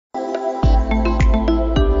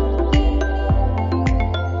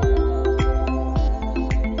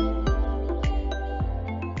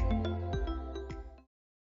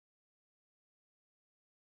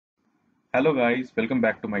Hello guys, welcome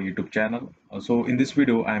back to my YouTube channel. So in this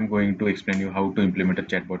video, I am going to explain you how to implement a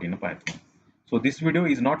chatbot in a Python. So this video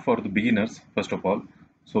is not for the beginners, first of all.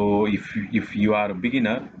 So if you are a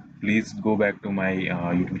beginner, please go back to my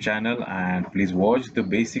YouTube channel and please watch the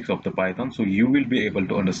basics of the Python so you will be able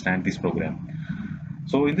to understand this program.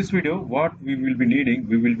 So in this video, what we will be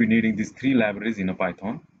needing these three libraries in a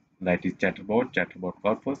Python, that is chatterbot, chatterbot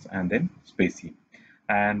corpus, and then spacy.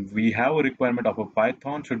 And we have a requirement of a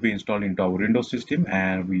Python should be installed into our Windows system,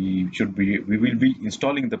 and we will be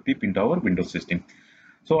installing the pip into our Windows system.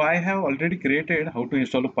 So I have already created how to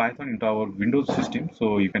install a Python into our Windows system,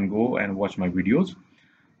 so you can go and watch my videos.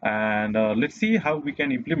 And let's see how we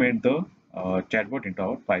can implement the chatbot into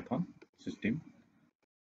our Python system.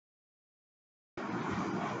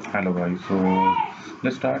 Hello guys, so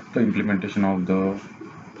let's start the implementation of the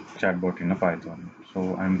chatbot in a Python.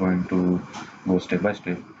 So I'm going to go step by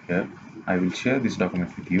step here. I will share this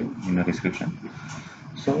document with you in the description.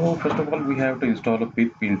 So first of all, we have to install a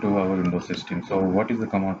pip into our Windows system. So what is the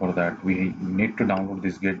command for that? We need to download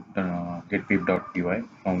this getpip.py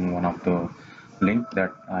from one of the link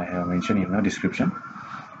that I have mentioned in the description.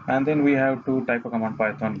 And then we have to type a command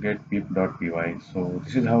python get pip.py. So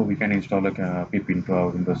this is how we can install a pip into our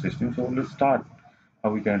Windows system. So let's start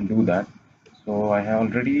how we can do that. So I have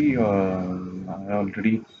already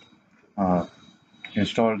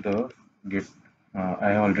installed the get I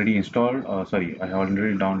have already installed I have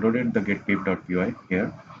already downloaded the getpip.py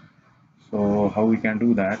here. So how we can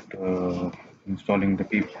do that, installing the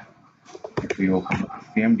pip. If we open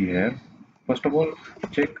cmd here, first of all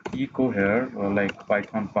check echo here, like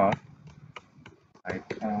python path,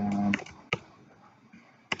 python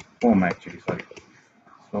home actually, sorry.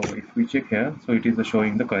 So if we check here, so it is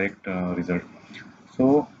showing the correct result.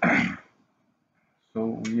 So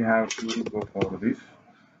so we have to go for this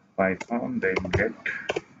python then get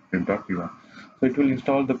pip.py. So it will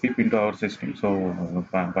install the pip into our system. So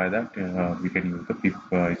by that we can use the pip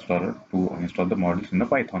installer to install the modules in the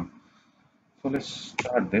python. So let's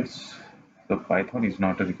start this. The python is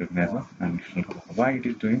not a recognizer, and why it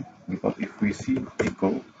is doing, because if we see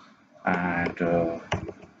echo and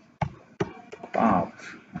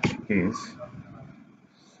path case,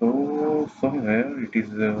 so somewhere it is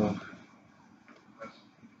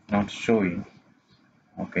not showing.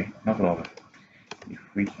 Okay, no problem. If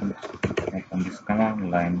we can open this command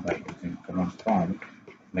line by using command prompt,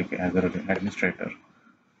 like as an administrator,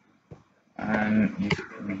 and if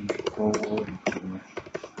we go into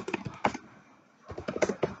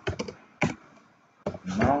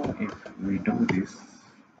now, if we do this,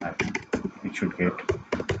 I think it should get,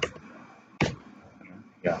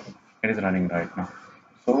 yeah, it is running right now.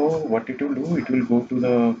 So what it will do, it will go to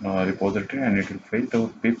the repository and it will fetch the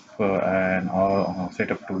pip and our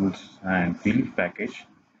setup tools and build package,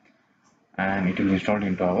 and it will install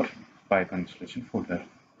into our python installation folder.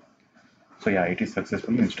 So yeah, it is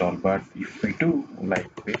successfully installed. But if we do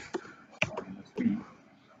like this,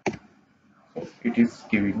 so it is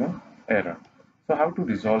giving a error. So how to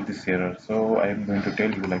resolve this error? So I am going to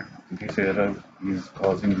tell you, like, this error is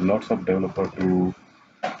causing lots of developer.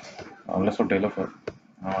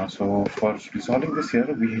 So for resolving this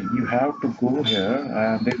error, you have to go here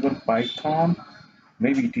and there's one python,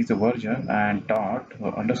 maybe it is a version, and dot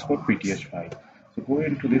underscore pts file. So go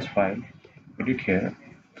into this file, edit here,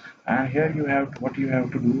 and here you have what you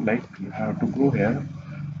have to do, like you have to go here,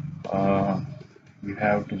 uh, you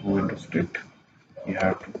have to go into script, you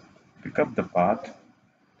have to pick up the path,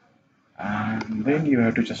 and then you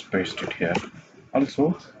have to just paste it here.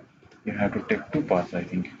 Also you have to take two paths, I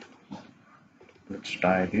think. Let's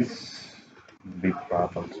try this big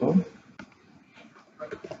path also,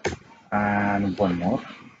 and one more.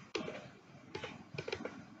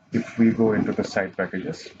 If we go into the side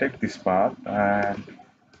packages, take this path and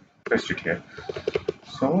paste it here.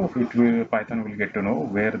 So it will, python will get to know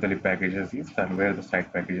where the lib packages is and where the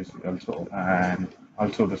side packages is also, and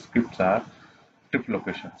also the scripts are tip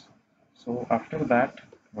locations. So after that,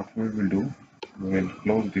 what we will do, we will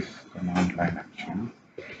close this command line actually,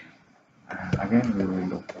 and again we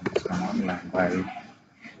will open this command line by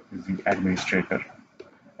using administrator.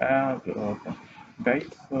 Guys,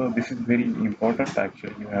 this is very important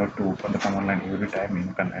actually. You have to open the command line every time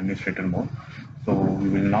in administrator mode, so we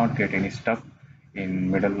will not get any stuck in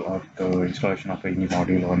middle of the installation of any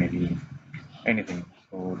module or anything.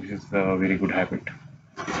 So this is a very good habit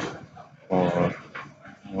for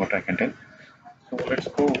what I can tell. So let's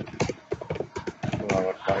go to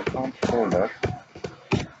our python folder.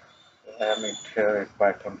 I am in here at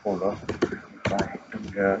python folder. Try to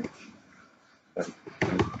here. Sorry.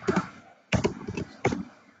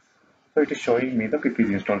 So it is showing me the pip is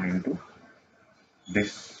installed into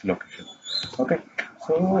this location. Okay,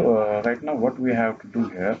 so right now what we have to do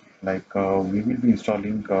here, like we will be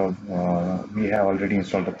installing, we have already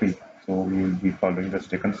installed the pig, so we will be following the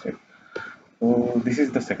second step. So this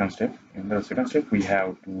is the second step. In the second step we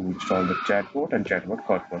have to install the chatbot and chatbot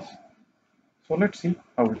corpus. So let's see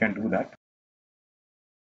how we can do that.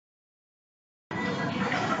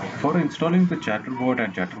 For installing the chatterbot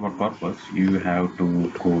and chatterbot corpus, you have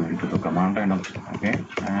to go into the command line again,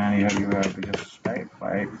 and here you have to just type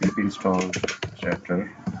pip install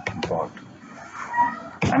chatterbot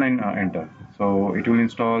and then enter. So it will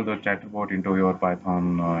install the chatterbot into your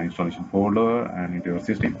Python installation folder and into your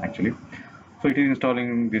system actually. So it is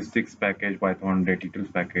installing this 6 package, Python data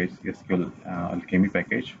package, SQL Alchemy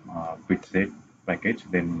package, bitset package,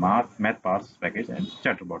 then math parse package, and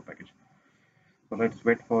chatterbot package. So let's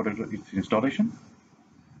wait for its installation.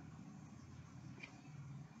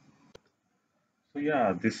 So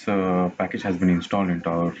yeah, this package has been installed into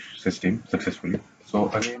our system successfully. So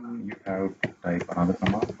again, you have to type another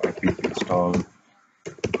command, pip install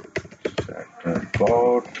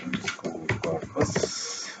chatbot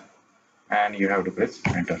corpus, and you have to press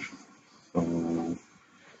enter. So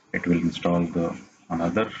it will install the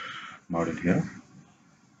another model here.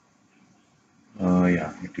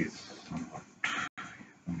 Yeah, it is somewhat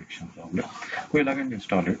connection problem. We'll again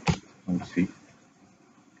install it. Let's see.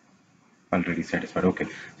 Already satisfied. Okay,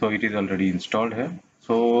 so it is already installed here.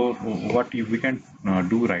 So what we can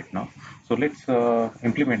do right now, so let's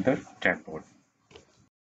implement the chatbot.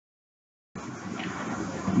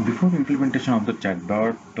 Before implementation of the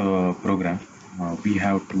chatbot program, we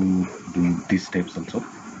have to do these steps also.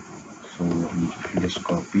 So just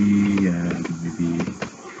copy and maybe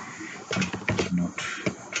not,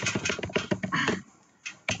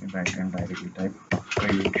 maybe I can directly type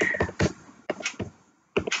create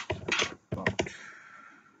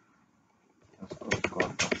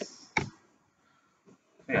corpus.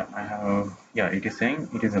 Yeah, I have, yeah, it is saying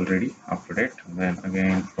it is already up to date. Then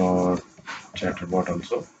again for chatterbot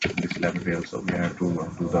also, this library also we have to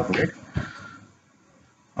do the update.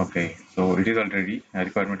 Okay, so it is already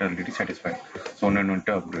requirement already satisfied, so no need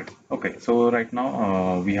to upgrade. Okay, so right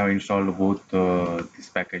now we have installed both these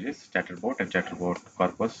packages, chatterbot and chatterbot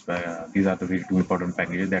corpus. These are the very two important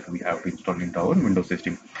packages that we have to install into our Windows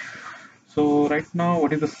system. So right now,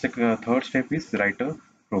 what is the third step is write a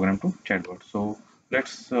program to chatbot. So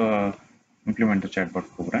let's implement the chatbot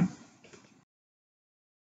program.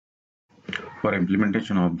 For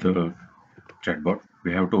implementation of the chatbot,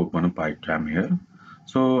 we have to open a PyCharm here.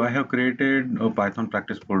 So I have created a Python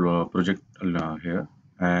practice project here,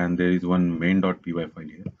 and there is one main.py file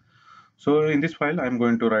here. So in this file, I'm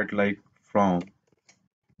going to write like from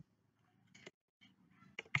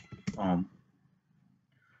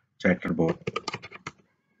chatterbot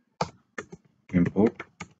import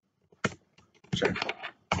chatbot,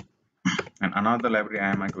 and another library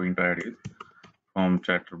I am going to add is from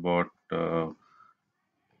chatterbot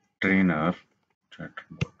trainer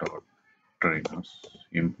chatterbot trainers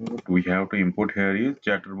import. We have to import here is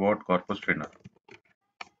chatterbot corpus trainer.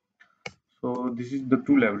 So this is the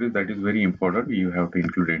two libraries that is very important. You have to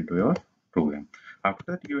include into your program. After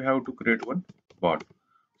that, you have to create one bot.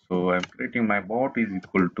 So I'm creating my bot is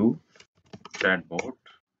equal to chatbot.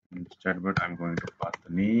 In this chatbot, I'm going to pass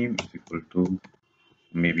the name is equal to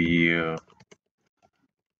maybe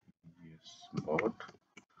yes bot,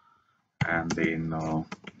 and then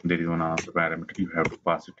there is one other parameter you have to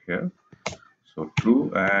pass it here. So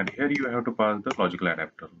true, and here you have to pass the logical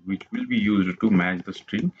adapter, which will be used to match the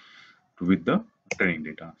string with the training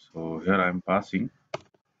data. So here I'm passing,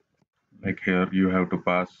 like here you have to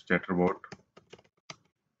pass chatterbot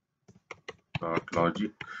dot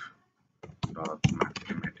logic dot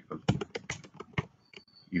mathematical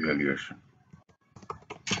evaluation.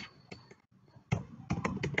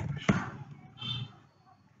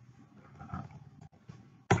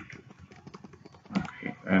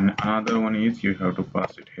 Okay, and another one is you have to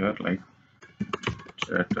pass it here like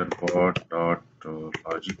chatterbot dot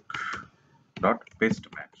logic dot paste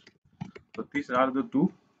match. So these are the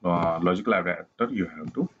two logical adapter you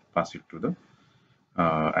have to pass it to the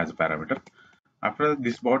as a parameter. After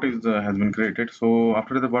this bot is has been created, so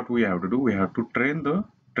after the what we have to do, we have to train the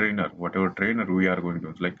trainer, whatever trainer we are going to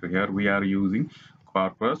use. Like here we are using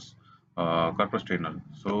corpus corpus trainer.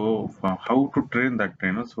 So for how to train that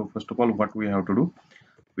trainer, so first of all what we have to do,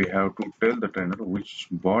 we have to tell the trainer which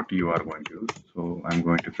bot you are going to use. So I'm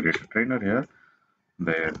going to create a trainer here.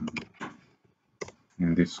 Then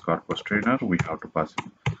in this corpus trainer we have to pass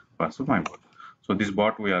my bot. So this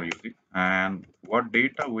bot we are using, and what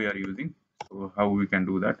data we are using. So how we can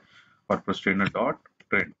do that? Corpus trainer dot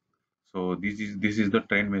train. So this is the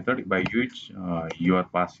train method by which you are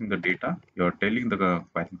passing the data. You are telling the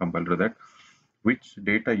Python compiler that which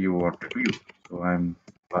data you want to use. So I'm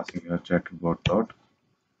passing here chatbot dot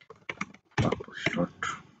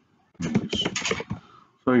English.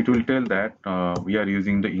 So it will tell that we are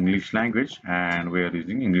using the English language and we are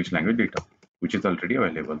using English language data, which is already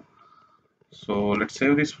available. So let's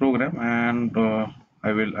save this program and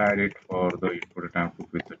I will add it for the input and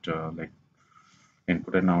output with it, like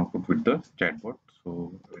input and output with the chatbot.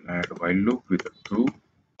 So we'll add a while loop with a true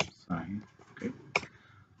sign. Okay.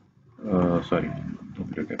 Sorry,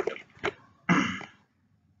 W capital.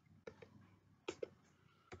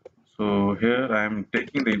 So here I am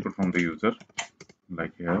taking the input from the user,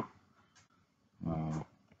 like here,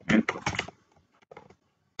 input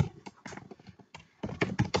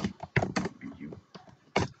view,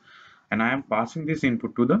 and I am passing this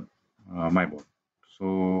input to the my bot.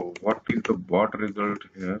 So what is the bot result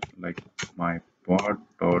here? Like my bot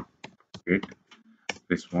dot get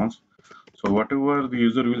response. So whatever the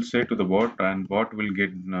user will say to the bot, and bot will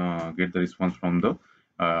get the response from the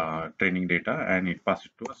training data, and it passes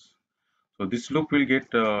it to us. So this loop will get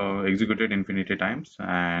executed infinity times,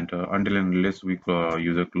 and until and unless we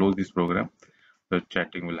user close this program, the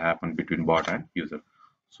chatting will happen between bot and user.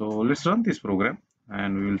 So let's run this program,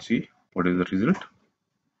 and we will see what is the result.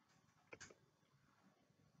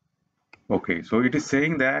 Okay, so it is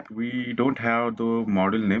saying that we don't have the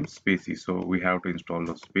model name spacy, so we have to install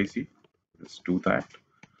the spacy. Let's do that.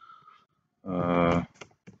 Uh,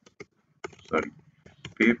 Sorry,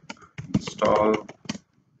 pip install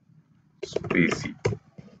spacy.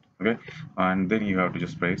 Okay, and then you have to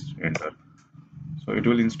just press enter. So it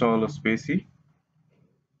will install a spacy.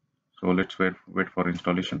 So let's wait for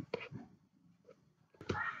installation.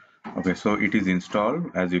 Okay, so it is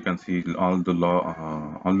installed. As you can see, all the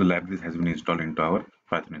libraries has been installed into our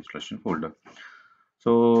Python installation folder.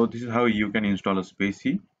 So this is how you can install a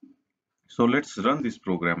spacy. So let's run this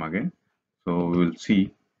program again. So we will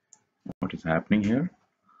see what is happening here.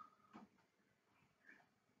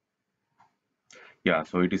 Yeah,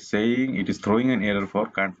 so it is saying it is throwing an error for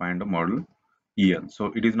can't find the model en.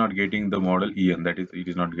 So it is not getting the model en, that is it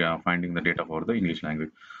is not finding the data for the English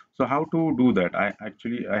language. So how to do that? I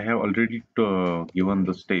have already given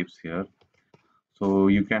the steps here. So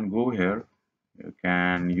you can go here, you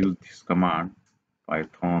can use this command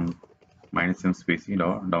python -m spacy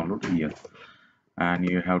download en, and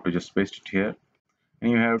you have to just paste it here,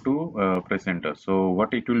 and you have to press enter. So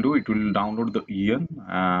what it will do, it will download the en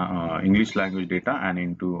English language data and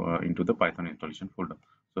into the Python installation folder.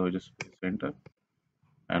 So just press enter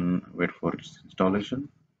and wait for its installation.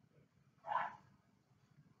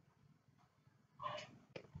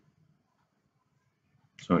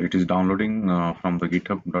 So it is downloading from the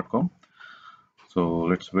github.com. So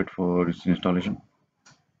let's wait for its installation.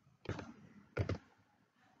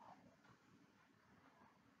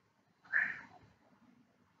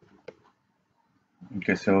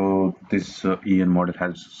 Okay, so this en model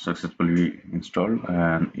has successfully installed,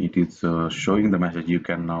 and it is showing the message you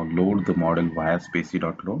can now load the model via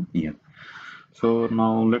spacy.load en. So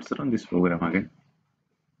now let's run this program again.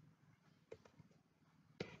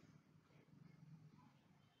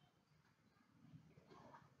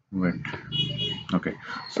 Wait. Okay,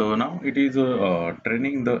 so now it is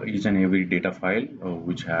training the each and every data file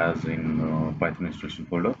which has in Python installation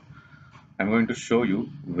folder. I'm going to show you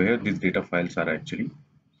where these data files are actually.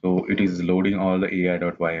 So it is loading all the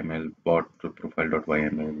ai.yml, bot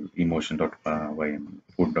profile.yml, emotion.yml,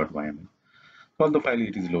 food.yml. All the file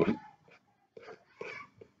it is loading.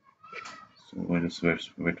 So we'll just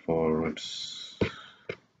wait for its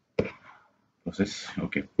process.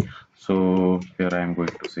 Okay, so here I am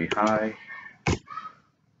going to say hi.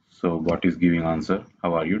 So bot is giving answer.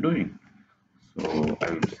 How are you doing? So I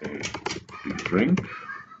will say drink.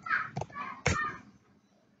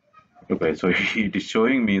 Okay, so it is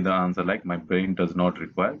showing me the answer like my brain does not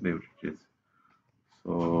require beverages.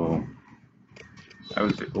 So I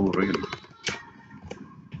will say, oh really?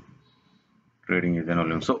 Trading is an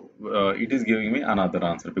volume. So it is giving me another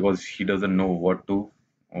answer because he doesn't know what to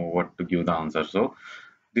give the answer. So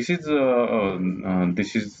this is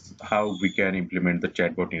how we can implement the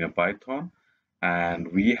chatbot in a Python,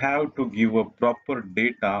 and we have to give a proper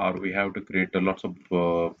data, or we have to create a lots of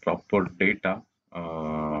proper data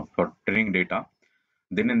for training data.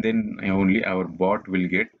 Then and then only our bot will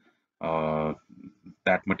get uh,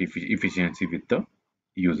 that much efficiency with the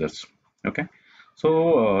users. Okay,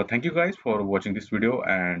 so thank you guys for watching this video,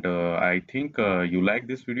 and I think you like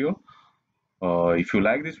this video. If you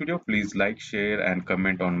like this video, please like, share and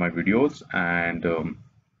comment on my videos, and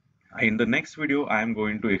In the next video, I am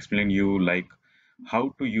going to explain you like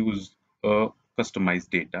how to use a customized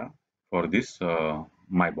data for this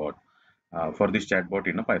my bot for this chatbot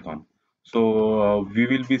in a Python. So we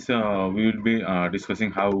will be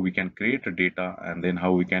discussing how we can create a data and then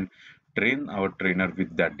how we can train our trainer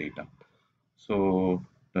with that data. So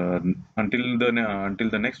until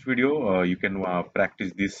the next video, you can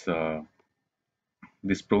practice this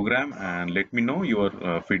program and let me know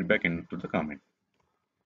your feedback into the comment.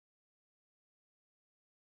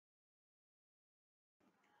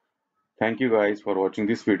 Thank you guys for watching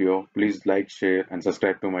this video. Please like, share and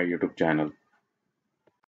subscribe to my YouTube channel.